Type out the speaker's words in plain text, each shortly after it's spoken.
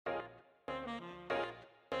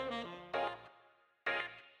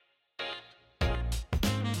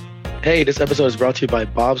Hey, this episode is brought to you by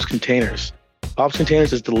Bob's Containers. Bob's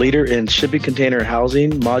Containers is the leader in shipping container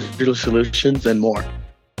housing, modular solutions, and more.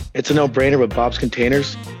 It's a no-brainer with Bob's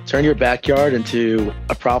Containers. Turn your backyard into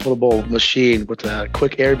a profitable machine with a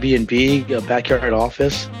quick Airbnb, a backyard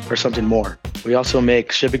office, or something more. We also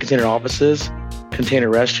make shipping container offices, container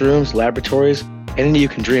restrooms, laboratories, anything you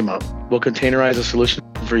can dream of. We'll containerize a solution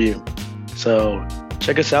for you. So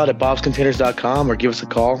check us out at bobscontainers.com or give us a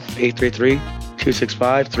call,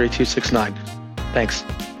 833-265-3269. Thanks.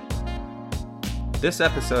 This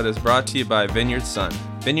episode is brought to you by Vineyard Sun.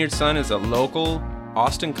 Vineyard Sun is a local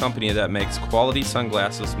Austin company that makes quality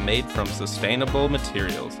sunglasses made from sustainable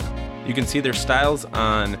materials. You can see their styles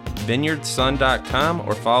on vineyardsun.com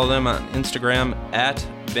or follow them on Instagram at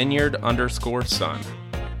vineyard_sun.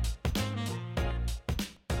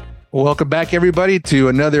 Welcome back, everybody, to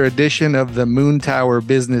another edition of the Moon Tower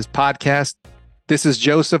Business Podcast. This is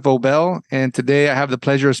Joseph Obel, and today I have the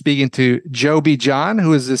pleasure of speaking to Jobby John,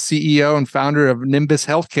 who is the CEO and founder of Nimbus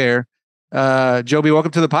Healthcare. Jobby,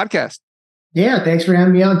 welcome to the podcast. Yeah, thanks for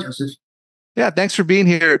having me on, Joseph. Yeah, thanks for being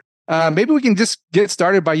here. Maybe we can just get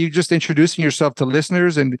started by you just introducing yourself to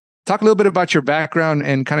listeners and talk a little bit about your background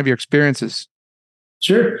and kind of your experiences.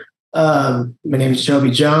 Sure. My name is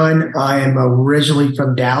Jobby John. I am originally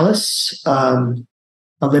from Dallas.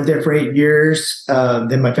 I lived there for 8 years.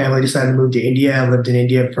 Then my family decided to move to India. I lived in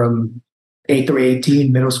India from 8 through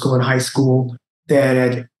 18, middle school and high school. Then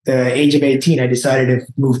at the age of 18, I decided to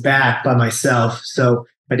move back by myself. So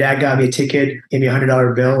my dad got me a ticket, gave me a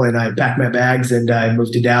 $100 bill, and I packed my bags and I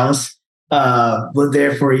moved to Dallas. Lived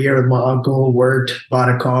there for a year with my uncle, worked, bought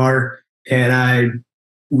a car, and I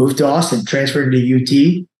moved to Austin, transferred to UT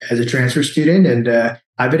as a transfer student, and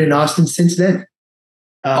I've been in Austin since then.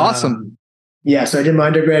 Awesome. Yeah, so I did my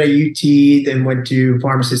undergrad at UT, then went to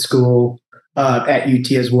pharmacy school at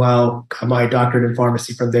UT as well, got my doctorate in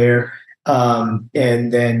pharmacy from there. And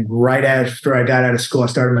then right after I got out of school, I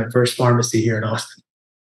started my first pharmacy here in Austin.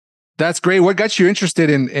 That's great. What got you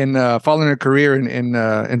interested in following a career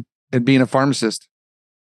in being a pharmacist?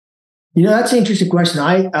 You know, that's an interesting question.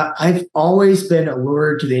 I've always been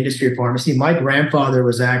allured to the industry of pharmacy. My grandfather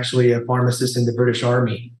was actually a pharmacist in the British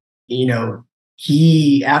Army. You know,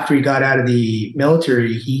 after he got out of the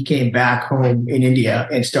military, he came back home in India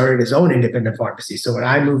and started his own independent pharmacy. So when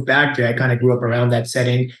I moved back there, I kind of grew up around that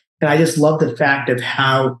setting. And I just love the fact of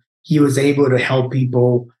how he was able to help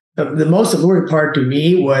people. The most alluring part to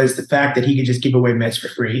me was the fact that he could just give away meds for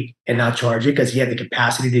free and not charge it because he had the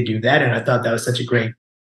capacity to do that. And I thought that was such a great,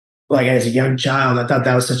 like as a young child, I thought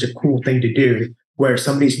that was such a cool thing to do where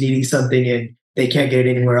somebody's needing something and they can't get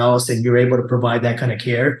it anywhere else and you're able to provide that kind of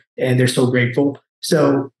care and they're so grateful.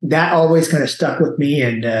 So that always kind of stuck with me.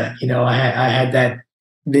 And, I had that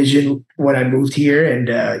vision when I moved here. And,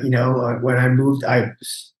 when I moved, I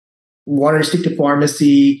wanted to stick to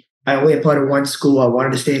pharmacy. I only applied to one school. I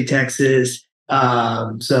wanted to stay in Texas.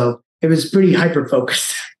 So it was pretty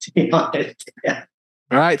hyper-focused, to be honest. Yeah.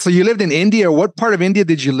 All right. So you lived in India. What part of India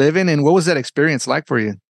did you live in? And what was that experience like for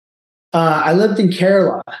you? I lived in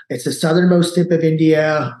Kerala. It's the southernmost tip of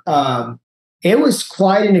India. It was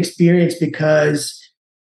quite an experience because,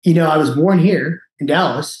 I was born here in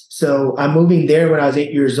Dallas. So I'm moving there when I was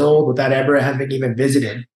 8 years old without ever having even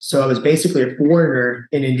visited. So I was basically a foreigner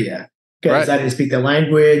in India. Because I didn't speak the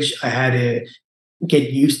language. I had to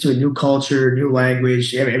get used to a new culture, new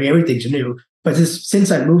language. I mean, everything's new. But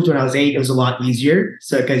since I moved when I was 8, it was a lot easier.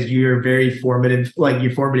 So because you're very formative, like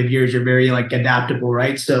your formative years, you're very like adaptable,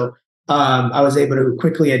 right? So I was able to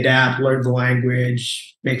quickly adapt, learn the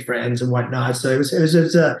language, make friends and whatnot. So it was a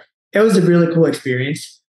really cool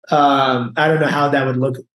experience. I don't know how that would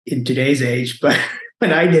look in today's age, but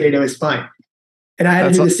when I did it, it was fine. And I had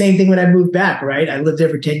to do the same thing when I moved back, right? I lived there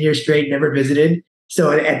for 10 years straight, never visited.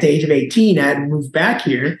 So at the age of 18, I had to move back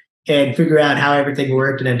here and figure out how everything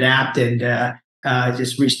worked and adapt and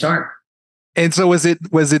just restart. And so was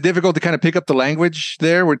it difficult to kind of pick up the language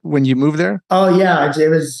there when you moved there? Oh yeah, it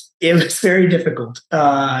was very difficult,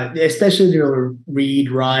 especially to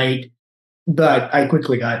read, write. But I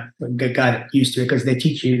quickly got used to it because they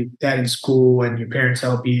teach you that in school and your parents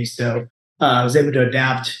help you. So I was able to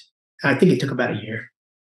adapt. I think it took about a year.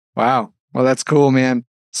 Wow. Well, that's cool, man.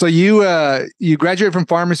 So you graduated from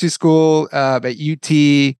pharmacy school at UT.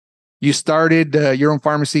 You started your own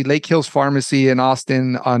pharmacy, Lake Hills Pharmacy in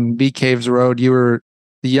Austin on Bee Caves Road. You were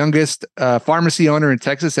the youngest pharmacy owner in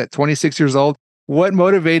Texas at 26 years old. What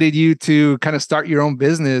motivated you to kind of start your own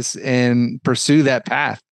business and pursue that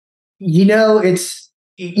path?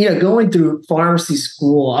 Going through pharmacy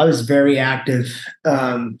school, I was very active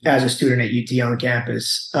as a student at UT on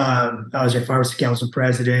campus. I was a pharmacy council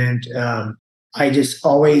president. I just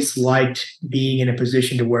always liked being in a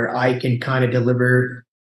position to where I can kind of deliver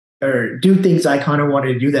or do things I kind of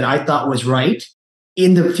wanted to do that I thought was right.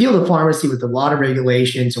 In the field of pharmacy with a lot of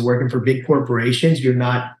regulations and working for big corporations, you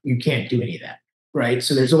can't do any of that, right?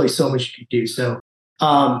 So there's only so much you can do. So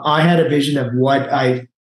I had a vision of what I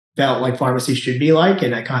felt like pharmacy should be like,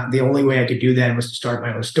 and the only way I could do that was to start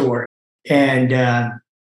my own store. And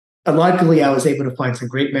luckily, I was able to find some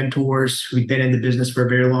great mentors who'd been in the business for a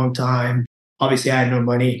very long time. Obviously, I had no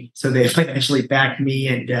money, so they financially backed me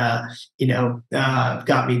and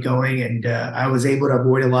got me going. And I was able to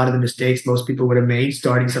avoid a lot of the mistakes most people would have made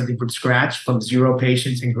starting something from scratch, from 0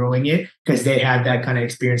 patients and growing it, because they had that kind of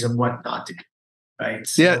experience of what not to do. Right.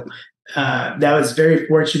 So that was very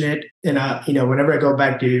fortunate. And whenever I go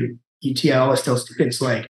back to UT, I always tell students,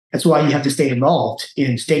 like, that's why you have to stay involved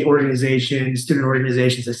in state organizations, student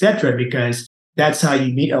organizations, et cetera, because that's how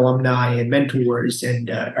you meet alumni and mentors and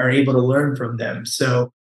are able to learn from them.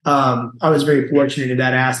 So I was very fortunate in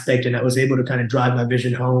that aspect, and I was able to kind of drive my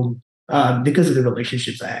vision home because of the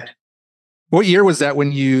relationships I had. What year was that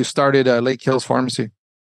when you started Lake Hills Pharmacy?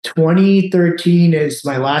 2013 is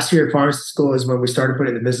my last year at pharmacy school, is when we started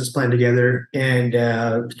putting the business plan together. And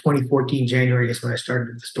 2014, January is when I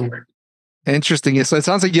started the store. Interesting. So it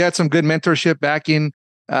sounds like you had some good mentorship back in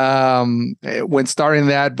when starting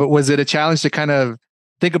that, but was it a challenge to kind of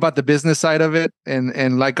think about the business side of it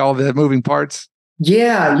and like all the moving parts?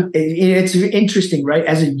 Yeah, it's interesting, right?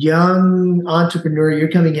 As a young entrepreneur, you're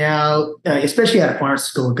coming out, especially out of pharmacy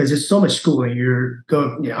school, because there's so much schooling. You're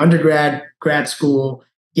going undergrad, grad school.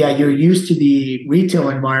 Yeah, you're used to the retail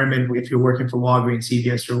environment if you're working for Walgreens,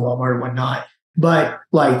 CVS, or Walmart, or whatnot. But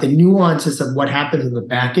like the nuances of what happens in the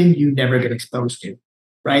back end, you never get exposed to,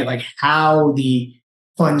 right? Like how the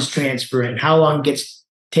funds transfer and how long it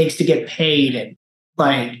takes to get paid. And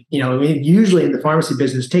like, usually in the pharmacy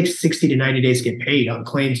business, it takes 60 to 90 days to get paid on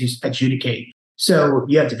claims you adjudicate. So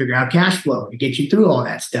you have to figure out cash flow to get you through all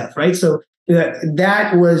that stuff, right? So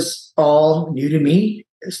that was all new to me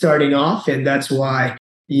starting off. And that's why,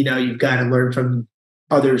 you've got to learn from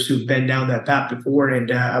others who've been down that path before. And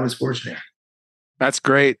I was fortunate. That's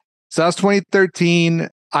great. So that was 2013.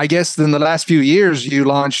 I guess in the last few years, you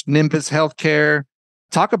launched Nimbus Healthcare.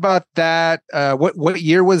 Talk about that. What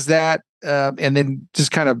year was that? And then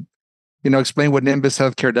just kind of, explain what Nimbus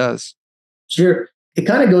Healthcare does. Sure. It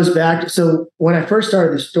kind of goes back. So when I first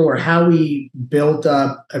started the store, how we built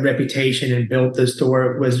up a reputation and built the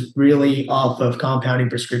store was really off of compounding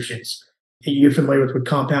prescriptions. You're familiar with what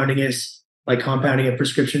compounding is? Like compounding of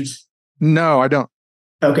prescriptions? No, I don't.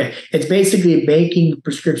 Okay. It's basically making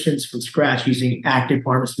prescriptions from scratch using active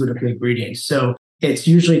pharmaceutical ingredients. So it's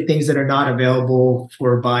usually things that are not available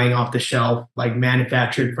for buying off the shelf, like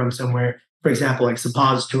manufactured from somewhere. For example, like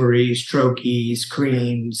suppositories, troches,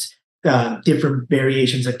 creams, different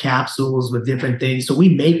variations of capsules with different things. So we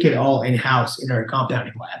make it all in-house in our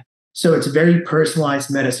compounding lab. So it's a very personalized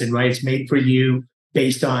medicine, right? It's made for you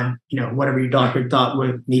based on, whatever your doctor thought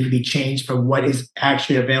would need to be changed from what is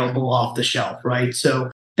actually available off the shelf, right? So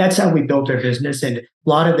that's how we built our business. And a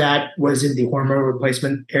lot of that was in the hormone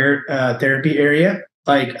replacement therapy area,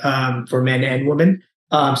 like for men and women.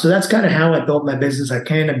 So that's kind of how I built my business. I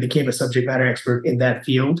kind of became a subject matter expert in that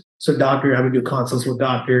field. So I would do consults with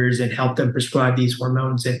doctors and help them prescribe these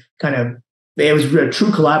hormones, and it was a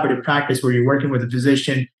true collaborative practice where you're working with a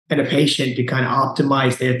physician and a patient to kind of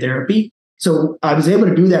optimize their therapy. So I was able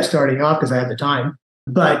to do that starting off because I had the time.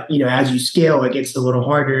 But, as you scale, it gets a little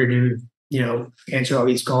harder to, answer all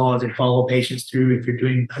these calls and follow patients through if you're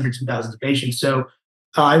doing hundreds of thousands of patients. So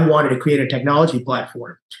I wanted to create a technology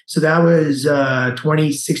platform. So that was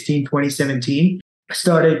 2016, 2017. I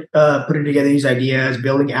started putting together these ideas,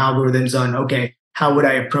 building algorithms on, okay, how would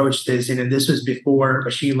I approach this? And this was before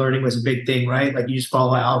machine learning was a big thing, right? Like you just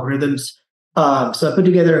follow algorithms. So I put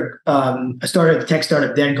together, I started a tech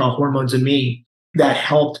startup then called Hormones and Me that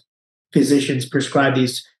helped physicians prescribe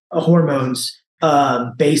these hormones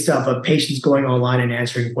based off of patients going online and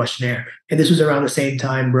answering a questionnaire. And this was around the same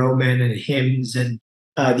time Roman and Hims and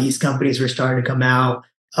these companies were starting to come out.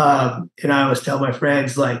 And I always tell my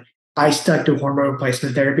friends, like, I stuck to hormone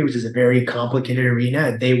replacement therapy, which is a very complicated arena.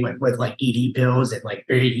 And they went with like ED pills and like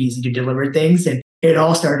very easy to deliver things. And it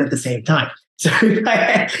all started at the same time. So if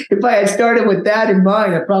I had started with that in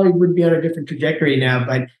mind, I probably would be on a different trajectory now.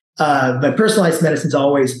 But personalized medicine's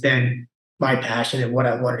always been my passion and what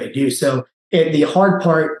I wanted to do. So the hard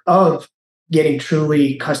part of getting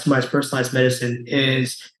truly customized personalized medicine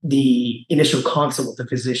is the initial consult with the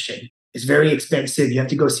physician. It's very expensive. You have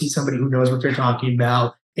to go see somebody who knows what they're talking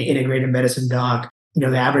about, an integrated medicine doc. The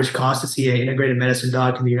average cost to see an integrated medicine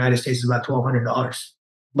doc in the United States is about $1,200.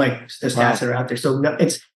 like the stats that are out there. So no,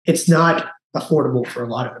 it's not affordable for a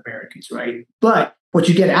lot of Americans, right? But what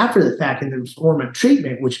you get after the fact in the form of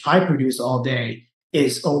treatment, which I produce all day,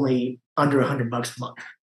 is only under $100 a month.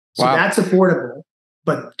 So that's affordable,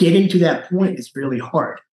 but getting to that point is really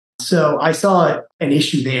hard. So I saw an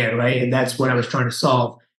issue there, right? And that's what I was trying to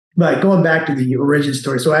solve. But going back to the origin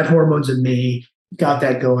story, so I had Hormones in Me, got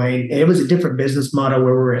that going. And it was a different business model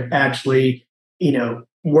where we're actually,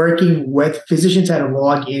 working with physicians had to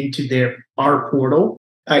log into our portal.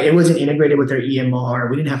 It wasn't integrated with their EMR.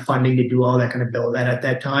 We didn't have funding to do all that kind of build that at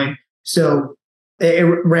that time. So it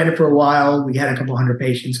ran it for a while. We had a couple hundred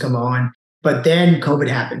patients come on, but then COVID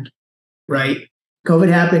happened, right? COVID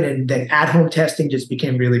happened, and then at-home testing just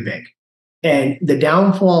became really big. And the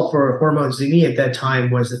downfall for Hormones in Me at that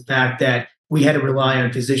time was the fact that we had to rely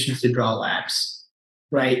on physicians to draw labs,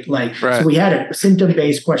 right? So we had a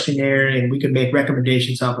symptom-based questionnaire, and we could make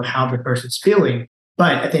recommendations off of how the person's feeling.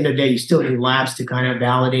 But at the end of the day, you still need labs to kind of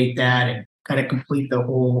validate that and kind of complete the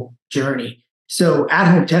whole journey. So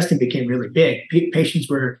at-home testing became really big. Patients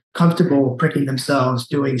were comfortable pricking themselves,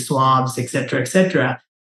 doing swabs, et cetera, et cetera.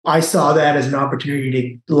 I saw that as an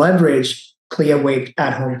opportunity to leverage CLIA-waived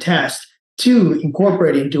at-home test to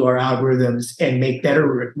incorporate into our algorithms and make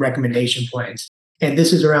better recommendation plans. And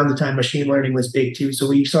this is around the time machine learning was big too. So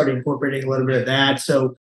we started incorporating a little bit of that.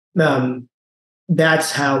 So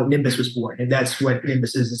that's how Nimbus was born. And that's what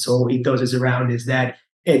Nimbus is. Its whole ethos is around, is that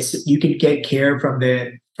you can get care from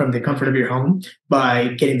the comfort of your home by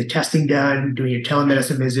getting the testing done, doing your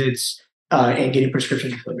telemedicine visits, and getting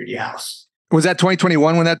prescriptions delivered to your house. Was that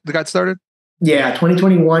 2021 when that got started? Yeah,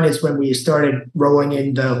 2021 is when we started rolling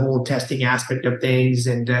in the whole testing aspect of things,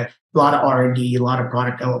 and a lot of R&D, a lot of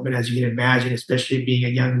product development, as you can imagine, especially being a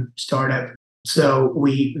young startup. So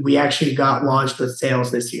we actually got launched with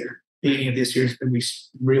sales this year. Beginning of this year is when we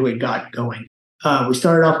really got going. We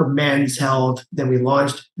started off with men's health, then we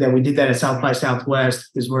did that at South by Southwest,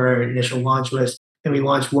 is where our initial launch was. Then we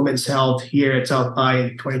launched women's health here at South by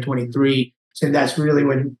in 2023. So that's really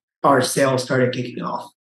when our sales started kicking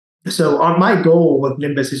off. So my goal with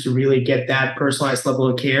Nimbus is to really get that personalized level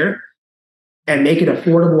of care and make it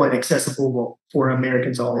affordable and accessible for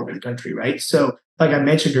Americans all over the country, right? So like I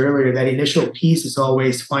mentioned earlier, that initial piece is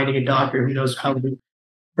always finding a doctor who knows how to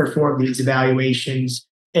perform these evaluations,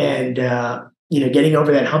 and getting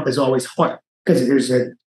over that hump is always hard because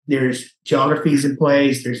there's geographies in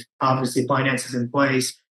place, there's obviously finances in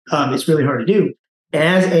place. It's really hard to do.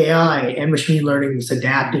 As AI and machine learning is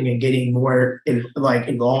adapting and getting more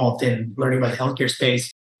involved in learning about the healthcare space,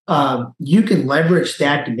 you can leverage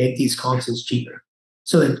that to make these consults cheaper.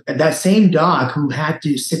 So that same doc who had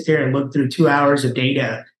to sit there and look through 2 hours of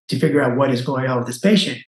data to figure out what is going on with this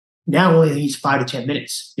patient now only needs 5 to 10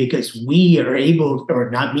 minutes, because we are able,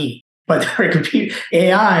 or not me, but our computer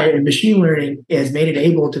AI and machine learning has made it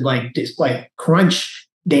able to crunch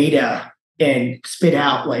data and spit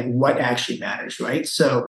out what actually matters, right?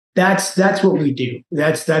 So that's what we do.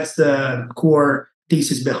 That's the core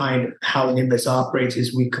thesis behind how Nimbus operates.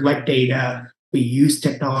 Is we collect data, we use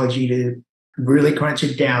technology to really crunch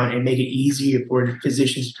it down and make it easier for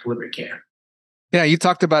physicians to deliver care. Yeah, you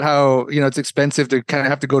talked about how it's expensive to kind of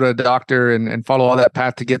have to go to a doctor and follow all that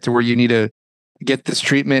path to get to where you need to get this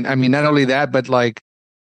treatment. I mean, not only that, but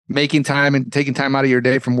making time and taking time out of your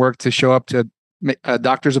day from work to show up to a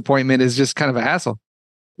doctor's appointment is just kind of a hassle.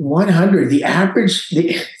 100.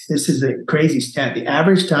 This is a crazy stat. The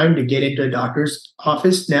average time to get into a doctor's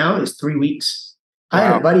office now is 3 weeks. Wow. I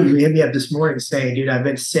had a buddy who hit me up this morning saying, dude, I've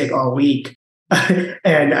been sick all week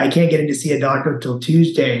and I can't get in to see a doctor until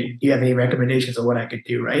Tuesday. Do you have any recommendations of what I could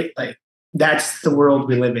do? Right? That's the world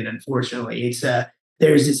we live in, unfortunately. It's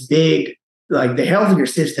there's this big, the healthcare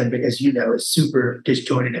system, as is super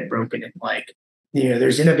disjointed and broken, and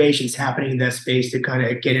there's innovations happening in that space to kind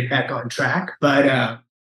of get it back on track. But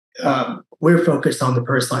we're focused on the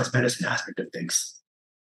personalized medicine aspect of things.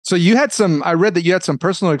 So I read that you had some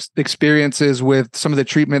personal experiences with some of the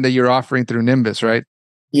treatment that you're offering through Nimbus, right?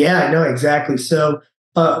 Yeah, I know, exactly. So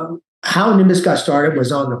how Nimbus got started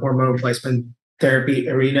was on the hormone replacement therapy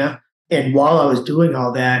arena. And while I was doing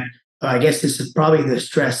all that, I guess this is probably the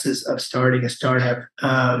stresses of starting a startup.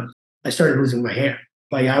 I started losing my hair.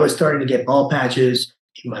 I was starting to get bald patches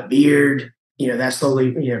in my beard. That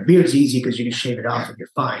slowly, beard's easy because you can shave it off and you're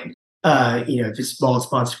fine. If it's bald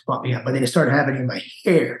spots popping up, but then it started happening in my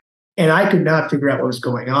hair, and I could not figure out what was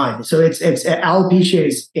going on. So it's alopecia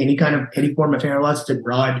is any form of hair loss. It's a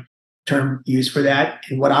broad term used for that.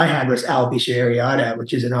 And what I had was alopecia areata,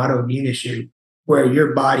 which is an autoimmune issue where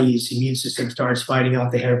your body's immune system starts fighting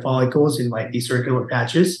off the hair follicles in these circular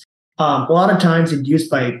patches. A lot of times induced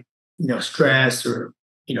by stress or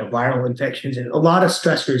viral infections, and a lot of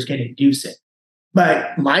stressors can induce it.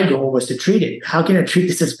 But my goal was to treat it. How can I treat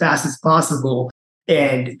this as fast as possible?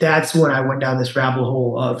 And that's when I went down this rabbit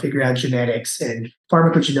hole of figuring out genetics, and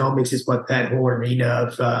pharmacogenomics is what that whole arena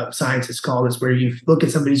of science is called, is where you look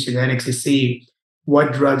at somebody's genetics to see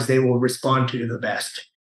what drugs they will respond to the best.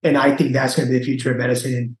 And I think that's going to be the future of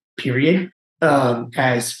medicine, period.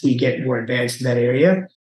 As we get more advanced in that area,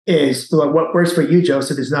 is what works for you,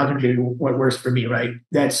 Joseph, is not going to be what works for me, right?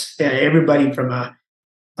 That's everybody from a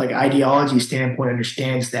ideology standpoint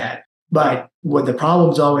understands that. But what the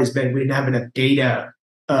problem's always been, we didn't have enough data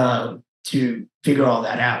to figure all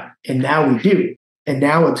that out. And now we do. And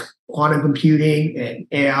now with quantum computing and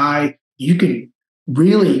AI, you can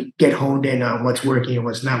really get honed in on what's working and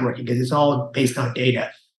what's not working, because it's all based on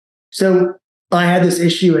data. So I had this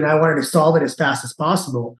issue and I wanted to solve it as fast as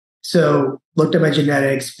possible. So looked at my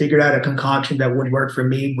genetics, figured out a concoction that would work for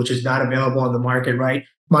me, which is not available on the market, right?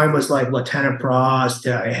 Mine was like latanoprost.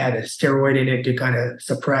 It had a steroid in it to kind of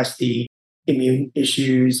suppress the immune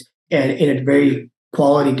issues, and in a very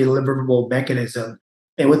quality deliverable mechanism,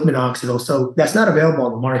 and with minoxidil. So that's not available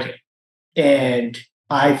on the market. And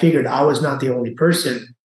I figured I was not the only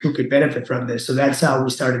person who could benefit from this. So that's how we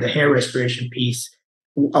started the hair restoration piece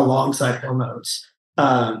alongside hormones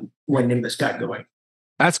when Nimbus got going.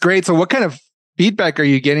 That's great. So what kind of feedback are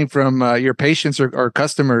you getting from your patients or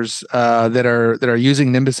customers that are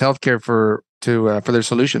using Nimbus Healthcare for their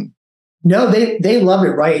solution? No, they love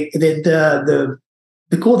it, right? The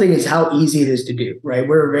cool thing is how easy it is to do, right?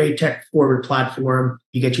 We're a very tech-forward platform.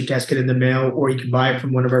 You get your test kit in the mail, or you can buy it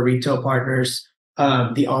from one of our retail partners.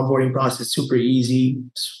 The onboarding process is super easy.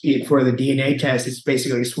 For the DNA test, it's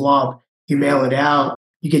basically a swab. You mail it out,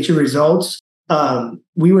 you get your results.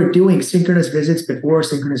 We were doing synchronous visits before,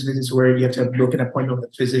 synchronous visits where you have to book an appointment with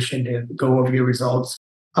a physician to go over your results.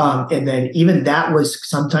 And then even that was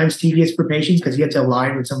sometimes tedious for patients because you have to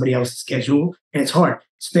align with somebody else's schedule, and it's hard.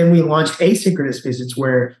 So then we launched asynchronous visits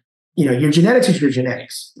where, your genetics is your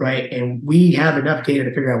genetics, right? And we have enough data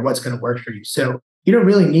to figure out what's going to work for you. So you don't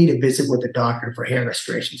really need to visit with the doctor for hair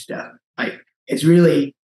restoration stuff. It's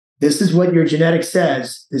really, this is what your genetics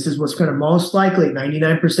says. This is what's going to most likely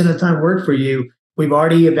 99% of the time work for you. We've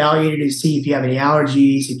already evaluated to see if you have any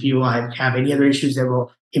allergies, if you have any other issues that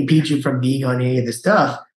will impede you from being on any of this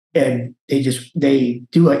stuff. And they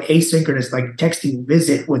do an asynchronous, like texting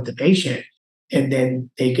visit with the patient, and then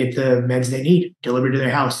they get the meds they need delivered to their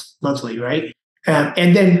house monthly, right?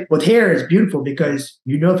 And then with hair, it's beautiful because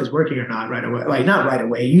you know if it's working or not right away. Like not right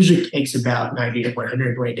away. It usually takes about 90 to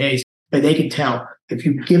 120 days, but they can tell. If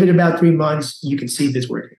you give it about 3 months, you can see if it's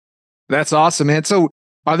working. That's awesome, man. So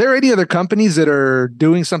are there any other companies that are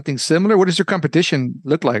doing something similar? What does your competition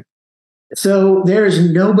look like? So there is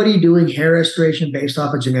nobody doing hair restoration based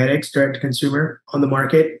off of genetics, direct to consumer on the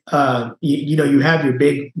market. You have your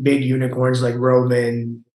big unicorns like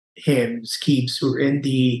Roman, Hims, Keeps, who are in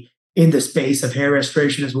the space of hair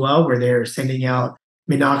restoration as well, where they're sending out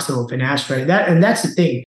minoxidil and finasteride. And that's the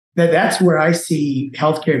thing. That's where I see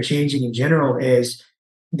healthcare changing in general, is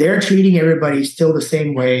they're treating everybody still the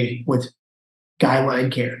same way with guideline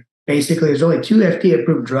care. Basically, there's only 2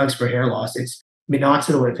 FDA-approved drugs for hair loss. It's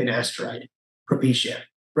minoxidil and finasteride, Propecia,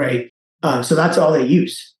 right? So that's all they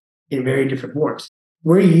use in very different forms.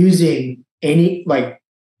 We're using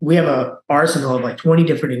we have an arsenal of 20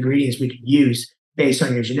 different ingredients we can use based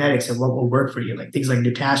on your genetics and what will work for you, like things like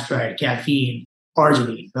dutasteride, caffeine,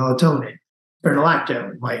 arginine, melatonin,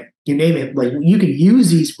 phenolactone, you name it. You can use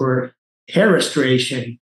these for hair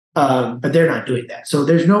restoration, but they're not doing that. So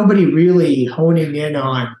there's nobody really honing in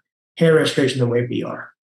on hair restoration the way we are.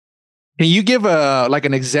 Can you give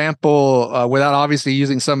an example without obviously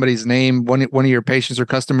using somebody's name, one of your patients or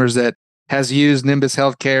customers that has used Nimbus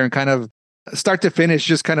Healthcare, and kind of start to finish,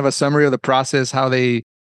 just kind of a summary of the process, how they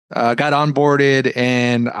got onboarded,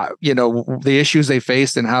 and the issues they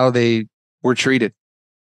faced and how they were treated?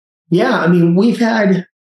 Yeah, I mean, we've had,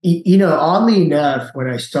 oddly enough, when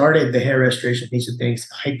I started the hair restoration piece of things,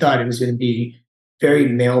 I thought it was going to be very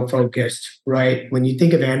male focused, right? When you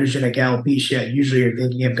think of androgenic alopecia, usually you're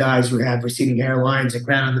thinking of guys who have receding hairlines and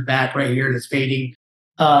crown on the back right here that's fading.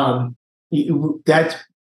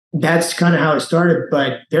 That's kind of how it started.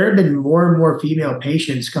 But there have been more and more female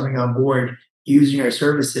patients coming on board using our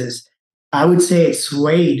services. I would say it's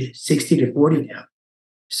swayed 60 to 40 now.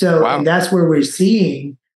 So wow. And that's where we're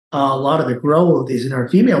seeing a lot of the growth is in our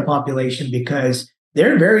female population, because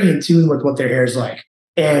they're very in tune with what their hair is like.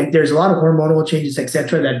 And there's a lot of hormonal changes, et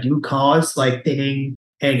cetera, that do cause thinning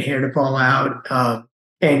and hair to fall out.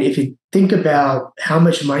 And if you think about how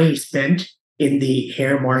much money is spent in the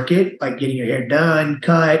hair market, like getting your hair done,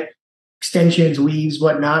 cut, extensions, weaves,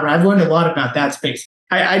 whatnot. I've learned a lot about that space.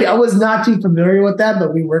 I was not too familiar with that,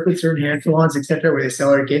 but we work with certain hair salons, et cetera, where they sell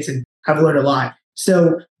our kits, and I've learned a lot.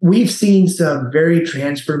 So we've seen some very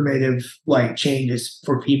transformative like changes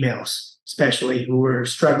for females, especially who were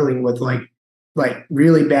struggling with like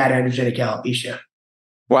really bad androgenic alopecia.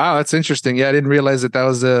 Wow, that's interesting. Yeah, I didn't realize that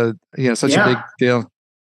was such a big deal.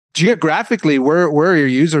 Geographically, where are your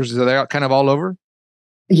users? Are they kind of all over?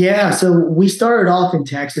 Yeah, so we started off in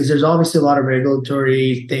Texas. There's obviously a lot of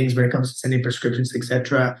regulatory things when it comes to sending prescriptions, et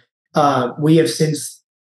cetera. We have since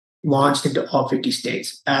launched into all 50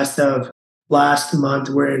 states. As of last month,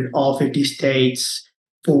 we're in all 50 states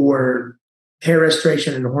for hair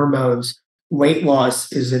restoration and hormones. Weight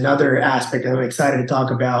loss is another aspect I'm excited to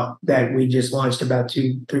talk about that we just launched about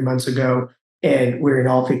 2-3 months ago, and we're in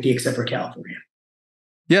all 50 except for California.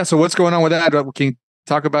 Yeah, so what's going on with that? Can you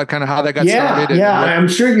talk about kind of how that got started? Yeah, I'm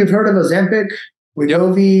sure you've heard of Ozempic,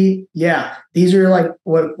 Wegovy. Yep. Yeah, these are like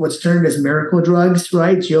what's termed as miracle drugs,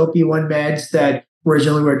 right? GLP-1 meds that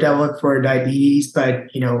originally were developed for diabetes, but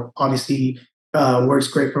obviously works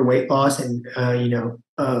great for weight loss. And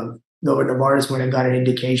Novo Novartis went and got an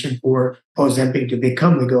indication for Ozempic to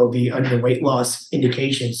become Wegovy under weight loss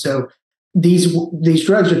indication. So these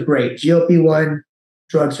drugs are great. GLP-1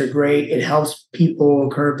 drugs are great. It helps people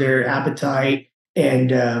curb their appetite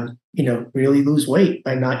and really lose weight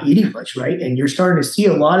by not eating much, right? And you're starting to see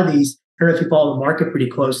a lot of these. I don't know if you follow the market pretty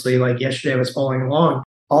closely. Like yesterday, I was following along.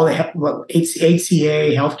 All the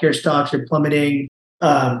HCA healthcare stocks are plummeting.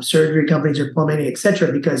 Surgery companies are plummeting, et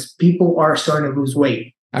cetera, because people are starting to lose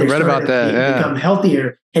weight. I read about that. Become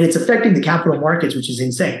healthier, and it's affecting the capital markets, which is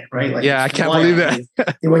insane, right? Like, I can't believe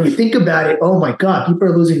that. And when you think about it, oh my God, people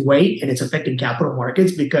are losing weight, and it's affecting capital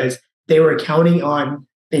markets because they were counting on,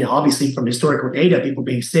 obviously from historical data, people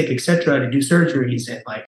being sick, et cetera, to do surgeries and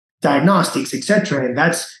like diagnostics, et cetera. And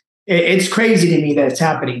it's crazy to me that it's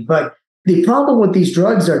happening. But the problem with these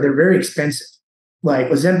drugs are they're very expensive. Like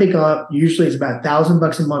Ozempic usually is about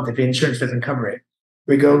 $1,000 a month if insurance doesn't cover it.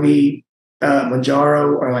 Wegovy,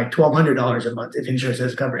 Mounjaro are like $1,200 a month if insurance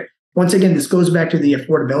doesn't cover it. Once again, this goes back to the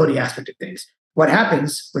affordability aspect of things. What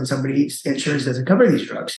happens when somebody's insurance doesn't cover these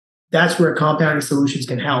drugs? That's where compounding solutions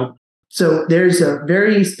can help. So there's a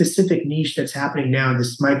very specific niche that's happening now.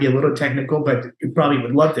 This might be a little technical, but you probably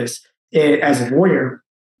would love this. As a lawyer,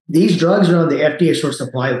 these drugs are on the FDA short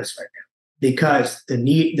supply list right now because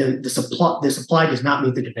the supply does not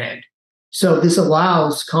meet the demand. So this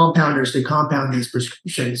allows compounders to compound these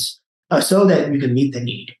prescriptions so that we can meet the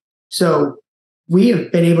need. So we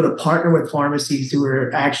have been able to partner with pharmacies who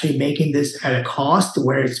are actually making this at a cost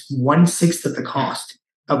where it's 1/6 of the cost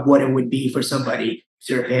of what it would be for somebody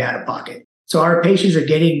to pay out of pocket. So our patients are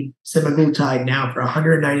getting semaglutide now for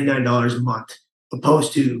 $199 a month,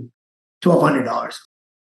 opposed to $1,200,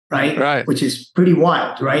 right? Right. Which is pretty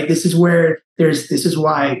wild, right? This is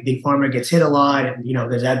why big pharma gets hit a lot,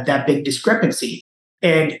 and there's that big discrepancy.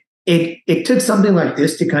 And it took something like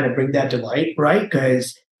this to kind of bring that to light, right?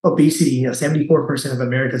 Because obesity, 74% of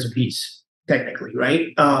America is obese, technically,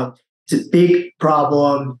 right? It's a big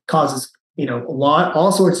problem, causes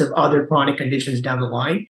all sorts of other chronic conditions down the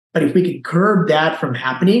line. But if we can curb that from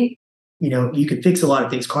happening, you can fix a lot of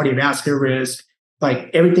things, cardiovascular risk, like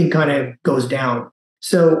everything kind of goes down.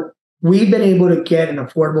 So we've been able to get an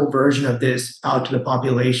affordable version of this out to the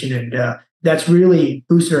population, and that's really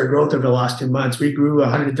boosted our growth over the last 2 months. We grew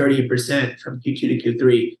 138% from Q2 to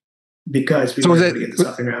Q3 because we were able to get this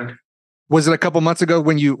off the ground. Was it a couple months ago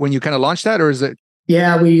when you kind of launched that, or is it?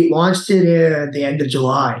 Yeah, we launched it at the end of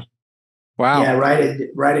July. Wow. Yeah,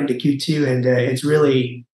 right into Q2, and it's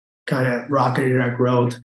really kind of rocketed our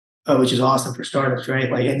growth, which is awesome for startups, right?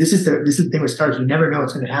 Like, and this is the thing with startups. You never know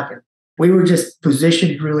what's going to happen. We were just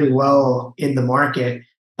positioned really well in the market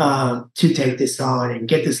to take this on and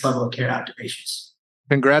get this level of care out to patients.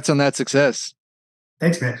 Congrats on that success.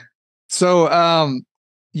 Thanks, man. So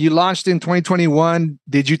you launched in 2021.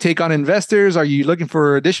 Did you take on investors? Are you looking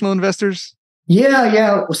for additional investors?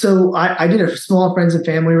 Yeah. So I did a small friends and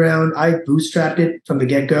family round. I bootstrapped it from the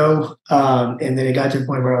get-go. And then it got to the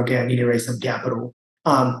point where, okay, I need to raise some capital.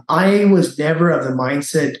 I was never of the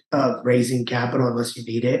mindset of raising capital unless you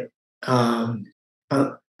need it.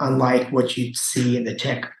 Unlike what you see in the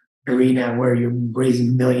tech arena where you're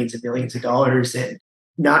raising millions and millions of dollars and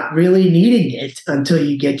not really needing it until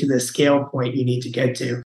you get to the scale point you need to get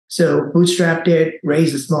to. So bootstrapped it,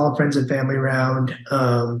 raised a small friends and family round.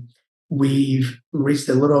 We've reached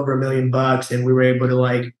a little over $1 million, and we were able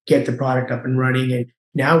to get the product up and running. And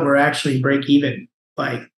now we're actually break even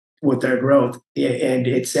with our growth. And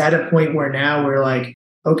it's at a point where now we're like,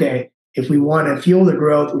 okay, if we want to fuel the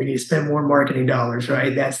growth, we need to spend more marketing dollars,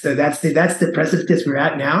 right? That's the precipice we're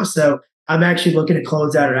at now. So I'm actually looking to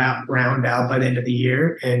close that round out by the end of the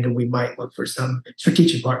year, and we might look for some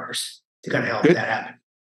strategic partners to kind of help that happen.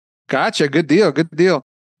 Gotcha. Good deal. Good deal.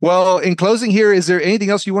 Well, in closing here, is there anything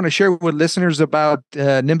else you want to share with listeners about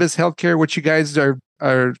Nimbus Healthcare? What you guys are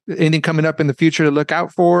anything coming up in the future to look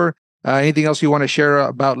out for? Anything else you want to share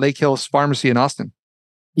about Lake Hills Pharmacy in Austin?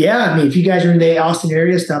 Yeah, I mean, if you guys are in the Austin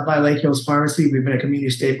area, stop by Lake Hills Pharmacy. We've been a community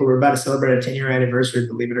staple. We're about to celebrate a 10-year anniversary,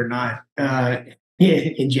 believe it or not,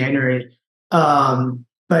 in January.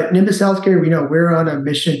 But Nimbus Healthcare, we're on a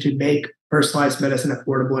mission to make personalized medicine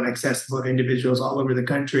affordable and accessible to individuals all over the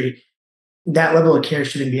country. That level of care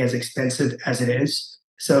shouldn't be as expensive as it is.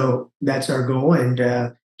 So that's our goal,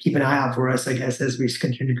 and keep an eye out for us, I guess, as we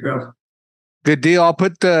continue to grow. Good deal. I'll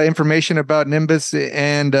put information about Nimbus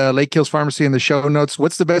and Lake Hills Pharmacy in the show notes.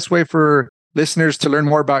 What's the best way for listeners to learn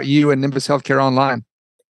more about you and Nimbus Healthcare online?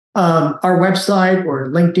 Our website or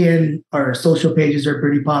LinkedIn, our social pages are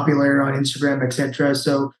pretty popular on Instagram, etc.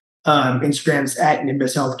 So Instagram's at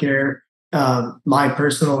Nimbus Healthcare. My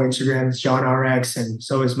personal Instagram is JohnRx, and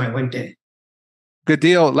so is my LinkedIn. Good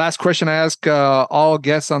deal. Last question I ask all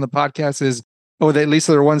guests on the podcast is, at least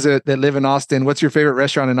the ones that live in Austin, what's your favorite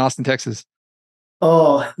restaurant in Austin, Texas?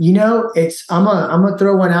 Oh, I'm gonna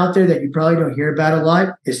throw one out there that you probably don't hear about a lot.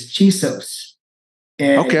 It's Chisos.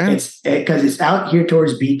 And okay. It's because it's out here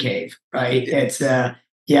towards Bee Cave, right? It's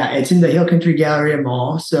it's in the Hill Country Galleria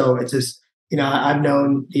Mall. So it's just, I've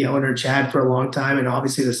known the owner Chad for a long time, and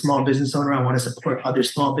obviously the small business owner. I want to support other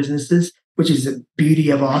small businesses, which is the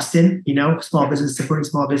beauty of Austin. Small business supporting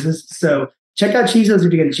small business. So check out Chisos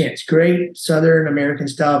if you get a chance. Great Southern American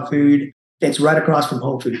style food. It's right across from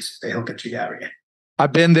Whole Foods, the Hill Country Galleria.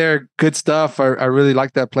 I've been there. Good stuff. I really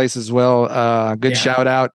like that place as well. Good shout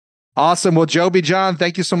out. Awesome. Well, Jobby, John,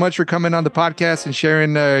 thank you so much for coming on the podcast and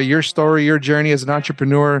sharing your story, your journey as an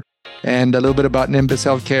entrepreneur, and a little bit about Nimbus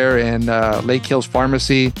Healthcare and Lake Hills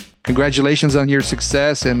Pharmacy. Congratulations on your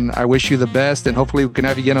success, and I wish you the best, and hopefully we can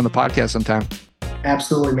have you again on the podcast sometime.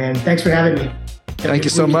 Absolutely, man. Thanks for having me. Thank you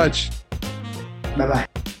so much. Bye-bye.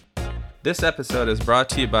 This episode is brought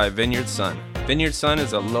to you by Vineyard Sun. Vineyard Sun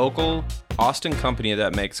is a local Austin company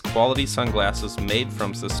that makes quality sunglasses made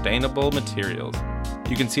from sustainable materials.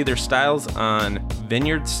 You can see their styles on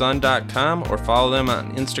vineyardsun.com or follow them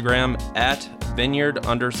on Instagram at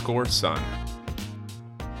vineyard_sun.